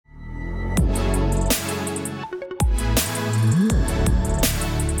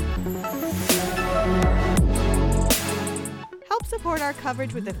support our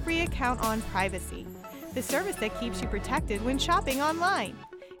coverage with a free account on Privacy, the service that keeps you protected when shopping online.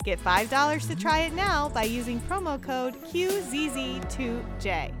 Get $5 to try it now by using promo code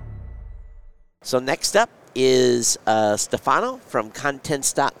QZZ2J. So next up is Stefano from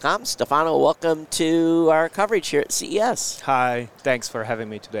Contents.com. Stefano, welcome to our coverage here at CES. Hi, thanks for having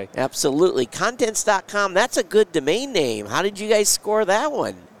me today. Absolutely. Contents.com, that's a good domain name. How did you guys score that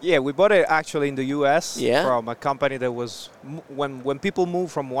one? Yeah, we bought it actually in the U.S. Yeah. From a company that was, when people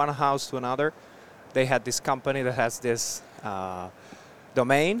move from one house to another, they had this company that has this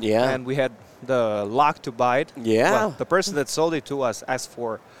domain, and we had the luck to buy it. Yeah. Well, the person that sold it to us asked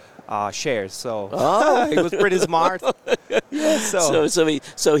for shares, so he was pretty smart. Yeah,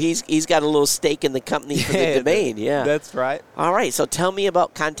 so he's got a little stake in the company for the domain. Yeah, that's right. All right, so tell me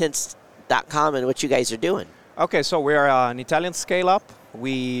about Contents.com and what you guys are doing. Okay, so we're an Italian scale-up.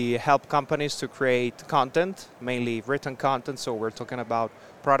 We help companies to create content, mainly written content. So we're talking about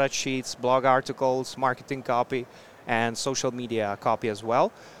product sheets, blog articles, marketing copy, and social media copy as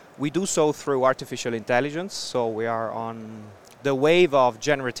well. We do so through artificial intelligence. So we are on the wave of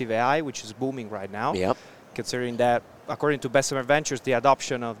generative AI, which is booming right now. Yep. Considering that, according to Bessemer Ventures, the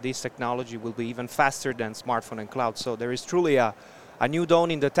adoption of this technology will be even faster than smartphone and cloud. So there is truly a new dawn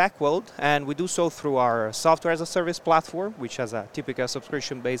in the tech world, and we do so through our software as a service platform, which has a typical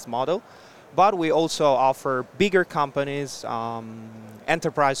subscription-based model. But we also offer bigger companies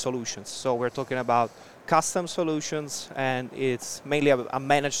enterprise solutions. So we're talking about custom solutions, and it's mainly a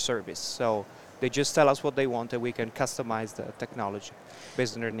managed service. So they just tell us what they want, and we can customize the technology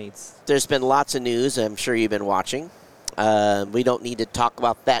based on their needs. There's been lots of news. I'm sure you've been watching. We don't need to talk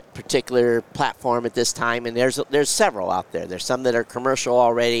about that particular platform at this time, and there's several out there. There's some that are commercial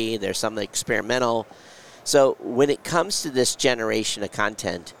already. There's some that are experimental. So when it comes to this generation of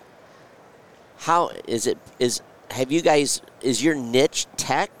content, how is it? Is your niche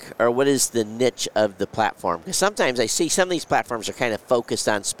tech, or what is the niche of the platform? Because sometimes I see some of these platforms are kind of focused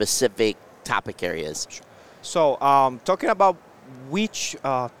on specific topic areas. So talking about which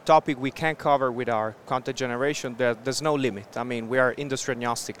topic we can cover with our content generation, there's no limit. I mean, we are industry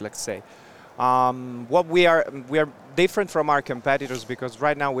agnostic, let's say. What we are different from our competitors because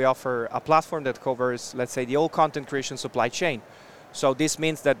right now we offer a platform that covers, let's say, the whole content creation supply chain. So this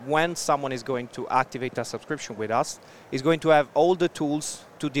means that when someone is going to activate a subscription with us, is going to have all the tools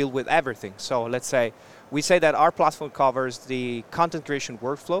to deal with everything. So let's say we say that our platform covers the content creation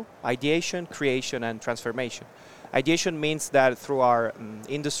workflow, ideation, creation, and transformation. Ideation means that through our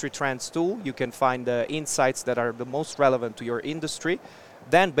industry trends tool, you can find the insights that are the most relevant to your industry.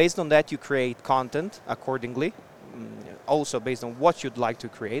 Then based on that, you create content accordingly, also based on what you'd like to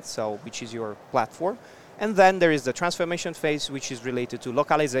create, so which is your platform. And then there is the transformation phase, which is related to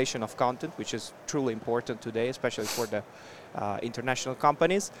localization of content, which is truly important today, especially for the international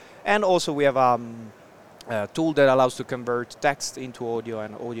companies. And also we have a tool that allows to convert text into audio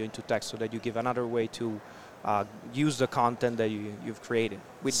and audio into text so that you give another way to use the content that you've created.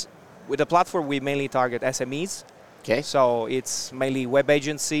 With the platform, we mainly target SMEs. Okay. So it's mainly web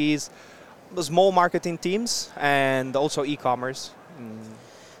agencies, small marketing teams, and also e-commerce.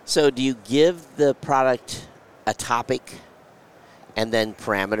 So do you give the product a topic and then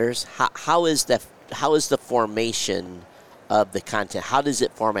parameters? How is the formation of the content? How does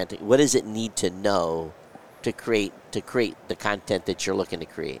it format? What does it need to know to create the content that you're looking to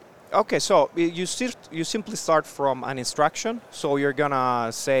create? Okay, so you simply start from an instruction. So you're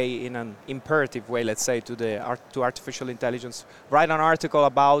gonna say in an imperative way, let's say to artificial intelligence, write an article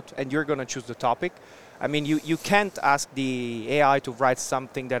about, and you're gonna choose the topic. I mean, you can't ask the AI to write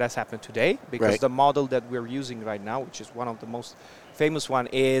something that has happened today because the model that we're using right now, which is one of the most famous one,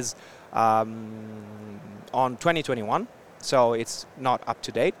 is on 2021. So it's not up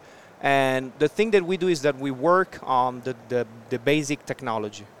to date. And the thing that we do is that we work on the basic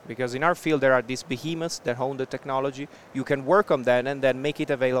technology, because in our field there are these behemoths that own the technology. You can work on that and then make it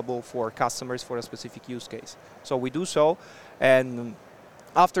available for customers for a specific use case. So we do so, and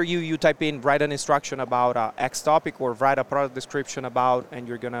after you type in, write an instruction about X topic or write a product description about, and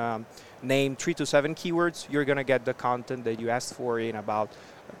you're going to name 3 to 7 keywords, you're going to get the content that you asked for in about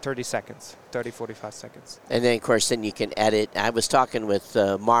 30 seconds, 45 seconds. And then, of course, then you can edit. I was talking with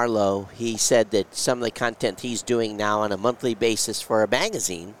Marlo. He said that some of the content he's doing now on a monthly basis for a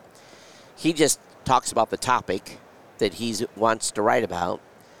magazine, he just talks about the topic that he wants to write about.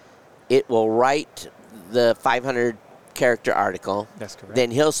 It will write the 500-character article. That's correct.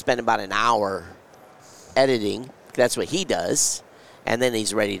 Then he'll spend about an hour editing. That's what he does. And then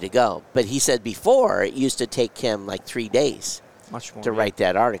he's ready to go. But he said before it used to take him like 3 days Much more, to write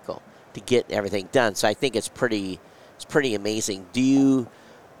that article, to get everything done. So I think it's pretty It's pretty amazing. Do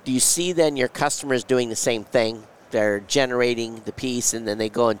you see then your customers doing the same thing? They're generating the piece and then they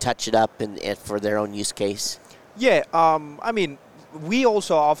go and touch it up and for their own use case? Yeah, I mean, we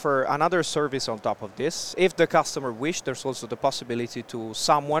also offer another service on top of this. If the customer wish, there's also the possibility to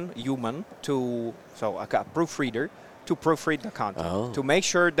someone, human, so a proofreader, to proofread the content, to make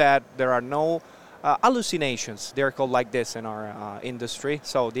sure that there are no hallucinations. They're called like this in our industry.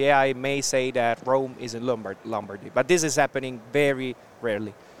 So the AI may say that Rome is in Lombardy, but this is happening very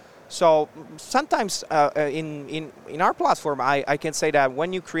rarely. So sometimes in our platform, I can say that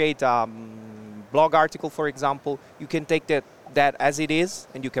when you create blog article, for example, you can take that as it is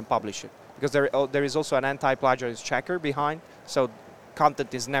and you can publish it, because there is also an anti-plagiarism checker behind, so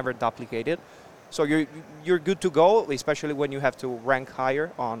content is never duplicated. So you're good to go, especially when you have to rank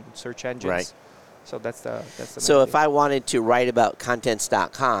higher on search engines. Right. So that's the So if I wanted to write about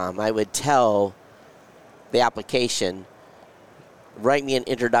contents.com, I would tell the application, write me an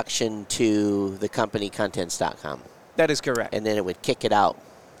introduction to the company contents.com. That is correct. And then it would kick it out.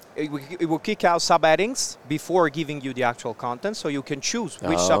 It will kick out subheadings before giving you the actual content, so you can choose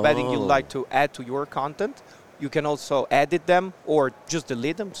which subheading you'd like to add to your content. You can also edit them or just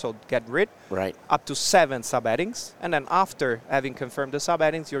delete them, so get rid. Right. Up to 7 subheadings. And then after having confirmed the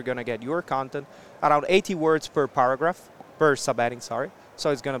subheadings, you're going to get your content around 80 words per paragraph, per subheading, sorry.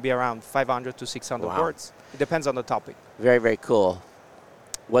 So it's going to be around 500 to 600 words. It depends on the topic. Very, very cool.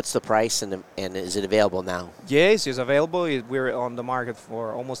 What's the price and is it available now? Yes, it's available. We're on the market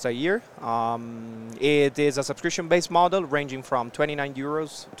for almost a year. It is a subscription-based model ranging from 29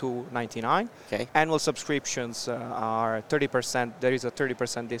 euros to 99. Okay. Annual subscriptions are 30%. There is a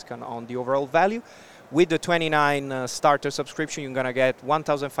 30% discount on the overall value. With the 29 starter subscription, you're going to get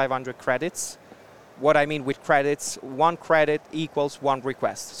 1,500 credits. What I mean with credits, 1 credit equals 1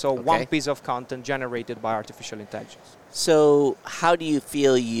 request. So 1 piece of content generated by artificial intelligence. So how do you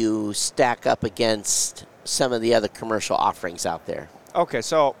feel you stack up against some of the other commercial offerings out there? Okay,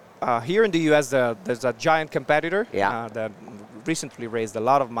 so here in the US, there's a giant competitor that recently raised a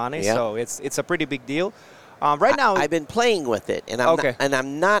lot of money. Yeah. So it's a pretty big deal. Right now, I've been playing with it, and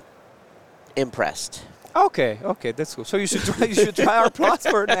I'm not impressed. Okay, that's cool. So you should try our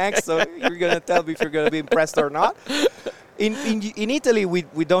platform next. So you're gonna tell me if you're gonna be impressed or not. In Italy,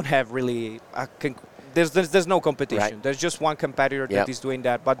 we don't have really there's no competition. Right. There's just one competitor that is doing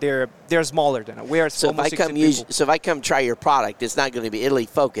that, but they're smaller than us. We are almost 60 people. So if I come try your product, it's not going to be Italy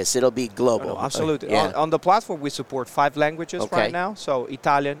focused. It'll be global. No, absolutely. On the platform, we support 5 languages right now. So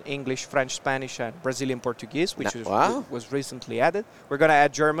Italian, English, French, Spanish, and Brazilian Portuguese, which was recently added. We're going to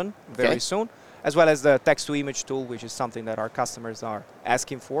add German very soon, as well as the text-to-image tool, which is something that our customers are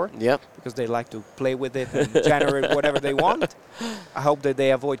asking for because they like to play with it and generate whatever they want. I hope that they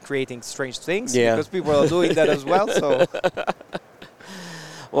avoid creating strange things because people are doing that as well. So,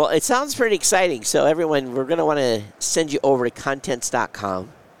 well, it sounds pretty exciting. So, everyone, we're going to want to send you over to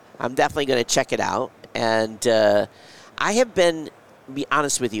contents.com. I'm definitely going to check it out. And I have been, to be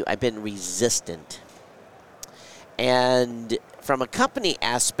honest with you, I've been resistant. And from a company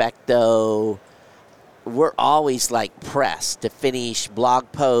aspect, though, we're always like pressed to finish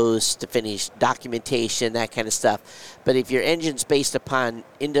blog posts, to finish documentation, that kind of stuff. But if your engine's based upon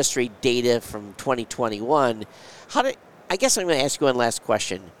industry data from 2021, I guess I'm going to ask you one last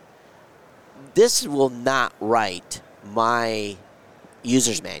question. This will not write my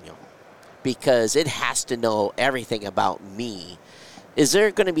user's manual because it has to know everything about me. Is there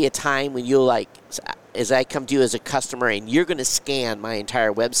going to be a time when you'll as I come to you as a customer and you're going to scan my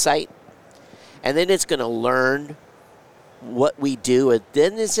entire website and then it's going to learn what we do, and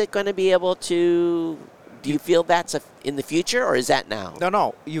then is it going to be able to, do you feel that's in the future, or is that now?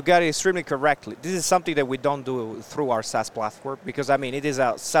 No, you got it extremely correctly. This is something that we don't do through our SaaS platform because, it is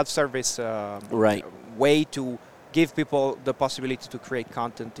a self-service way to give people the possibility to create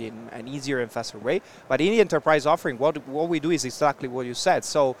content in an easier and faster way. But in the enterprise offering, what we do is exactly what you said.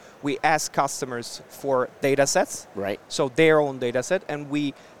 So we ask customers for data sets, so their own data set, and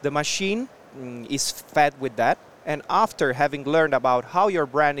the machine is fed with that. And after having learned about how your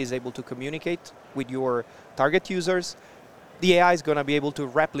brand is able to communicate with your target users, the AI is going to be able to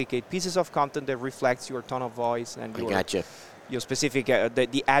replicate pieces of content that reflects your tone of voice and your specific,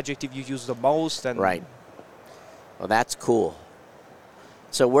 the adjective you use the most. And Well, that's cool.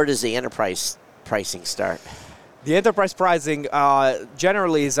 So where does the enterprise pricing start? The enterprise pricing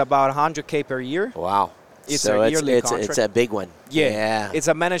generally is about $100K per year. Wow. It's a yearly contract. It's a big one. Yeah. It's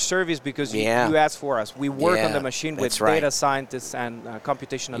a managed service because you ask for us. We work on the machine with data scientists and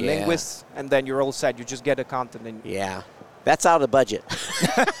computational linguists, and then you're all set. You just get the content. That's out of the budget.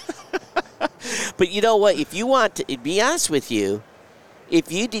 But you know what? If you want to be honest with you,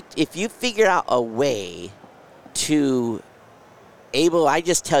 if you figure out a way to I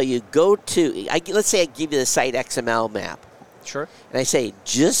just tell you, go to, let's say I give you the site XML map. Sure. And I say,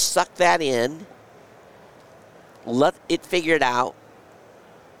 just suck that in, let it figure it out.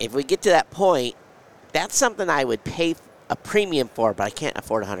 If we get to that point, that's something I would pay a premium for, but I can't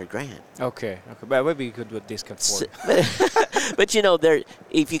afford $100,000. Okay. But maybe you could do a discount for it. But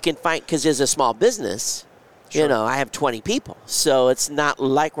if you can find, because as a small business, Sure. I have 20 people, so it's not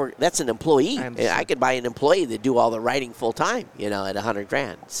like that's an employee. I could buy an employee that do all the writing full time, at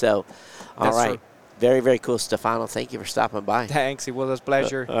 $100,000. So, all right. True. Very, very cool, Stefano. Thank you for stopping by. Thanks. It was a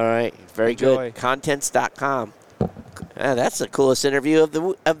pleasure. All right. Very Enjoy. good. Contents.com. That's the coolest interview of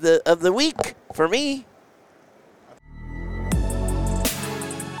the week for me.